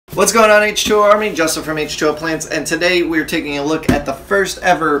What's going on, H2O Army? Justin from H2O Plants, and today we're taking a look at the first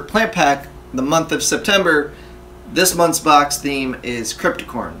ever plant pack, the month of September. This month's box theme is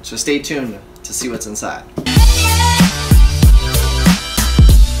CRYPTOCORYNE, so stay tuned to see what's inside.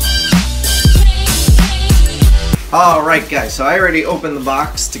 Alright guys, so I already opened the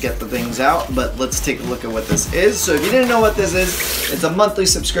box to get the things out, but let's take a look at what this is. So if you didn't know what this is, it's a monthly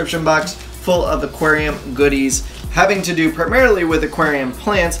subscription box full of aquarium goodies having to do primarily with aquarium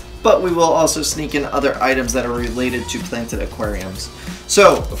plants, but we will also sneak in other items that are related to planted aquariums.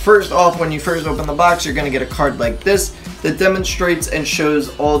 So first off, when you first open the box, you're going to get a card like this that demonstrates and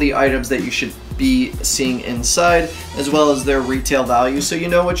shows all the items that you should be seeing inside, as well as their retail value, so you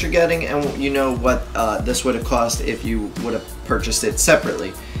know what you're getting and you know what this would have cost if you would have purchased it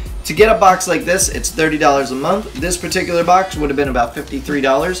separately. To get a box like this, it's $30 a month. This particular box would have been about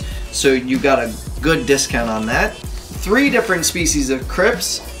 $53, so you got a good discount on that. 3 different species of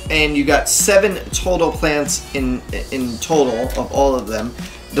crypts, and you got 7 total plants in total of all of them.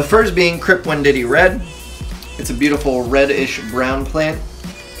 The first being Crypt Wenditti Red. It's a beautiful reddish brown plant.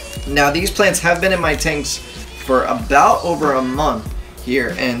 Now these plants have been in my tanks for about over a month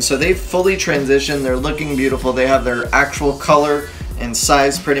here, and so they've fully transitioned. They're looking beautiful. They have their actual color and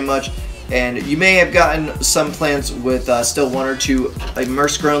size pretty much, and you may have gotten some plants with still 1 or 2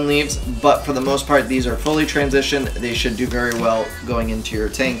 immerse grown leaves, but for the most part these are fully transitioned. They should do very well going into your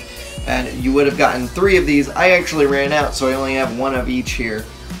tank, and you would have gotten 3 of these. I actually ran out, so I only have 1 of each here,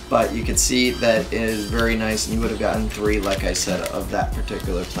 but you can see that it is very nice, and you would have gotten 3, like I said, of that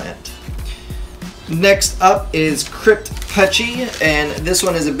particular plant. Next up is CRYPTOCORYNE, and this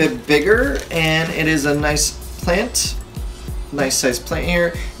one is a bit bigger, and it is a nice plant. Nice size plant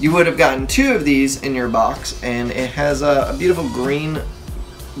here. You would have gotten 2 of these in your box, and it has a beautiful green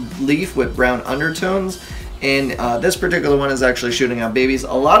leaf with brown undertones, and this particular one is actually shooting out babies.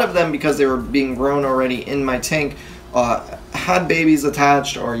 A lot of them, because they were being grown already in my tank, had babies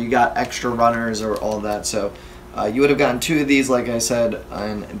attached, or you got extra runners or all that, so you would have gotten 2 of these, like I said,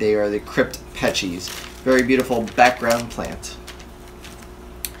 and they are the CRYPTOCORYNE. Very beautiful background plant.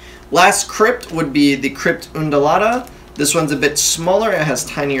 Last crypt would be the Crypt Undulata. This one's a bit smaller, it has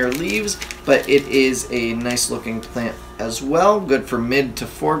tinier leaves, but it is a nice looking plant as well. Good for mid to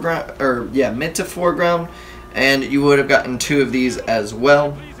foreground, and you would have gotten 2 of these as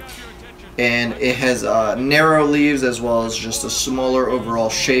well. And it has narrow leaves as well as just a smaller overall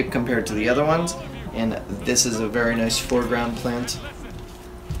shape compared to the other ones. And this is a very nice foreground plant.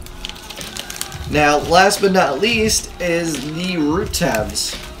 Now, last but not least is the root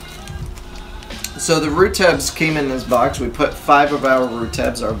tabs. So the root tabs came in this box. We put 5 of our root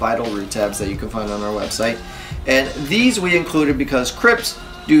tabs, our vital root tabs that you can find on our website. And these we included because crypts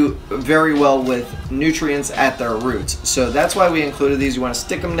do very well with nutrients at their roots. So that's why we included these. You want to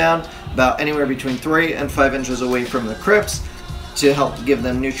stick them down about anywhere between 3 and 5 inches away from the crypts to help give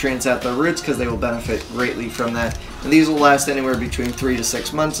them nutrients at their roots, because they will benefit greatly from that. And these will last anywhere between 3 to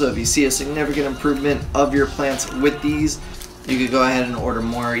 6 months. So if you see a significant improvement of your plants with these, you could go ahead and order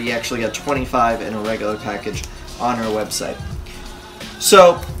more. You actually get 25 in a regular package on our website.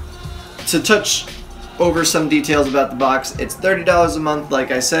 So to touch over some details about the box, it's $30 a month,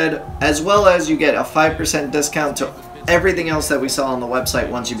 like I said, as well as you get a 5% discount to everything else that we sell on the website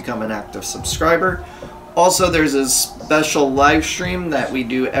once you become an active subscriber. Also, there's a special live stream that we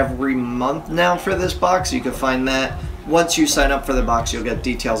do every month now for this box. You can find that. Once you sign up for the box, you'll get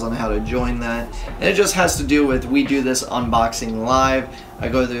details on how to join that. And it just has to do with, we do this unboxing live. I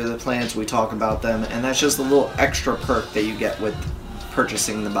go through the plants, we talk about them, and that's just a little extra perk that you get with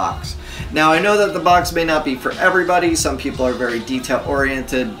purchasing the box. Now, I know that the box may not be for everybody. Some people are very detail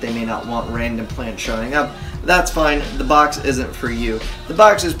oriented. They may not want random plants showing up. That's fine. The box isn't for you. The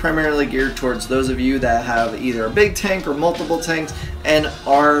box is primarily geared towards those of you that have either a big tank or multiple tanks and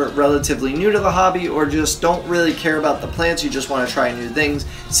are relatively new to the hobby, or just don't really care about the plants. You just want to try new things,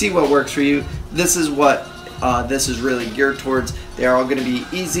 see what works for you. This is what this is really geared towards. They are all going to be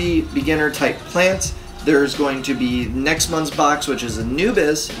easy, beginner type plants. There's going to be next month's box, which is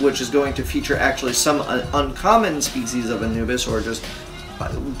Anubis, which is going to feature actually some uncommon species of Anubis, or just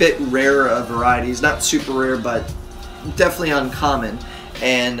a bit rarer varieties, not super rare, but definitely uncommon.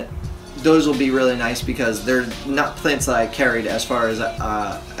 And those will be really nice because they're not plants that I carried as far as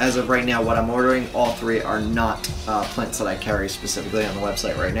of right now. What I'm ordering, all 3 are not plants that I carry specifically on the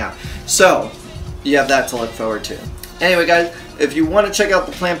website right now. So you have that to look forward to. Anyway guys, if you want to check out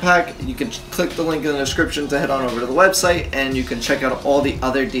the plant pack, you can click the link in the description to head on over to the website, and you can check out all the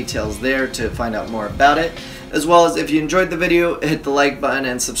other details there to find out more about it. As well as, if you enjoyed the video, hit the like button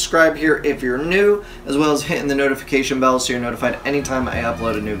and subscribe here if you're new, as well as hitting the notification bell so you're notified anytime I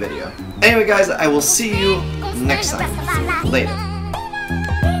upload a new video. Anyway guys, I will see you next time. Later.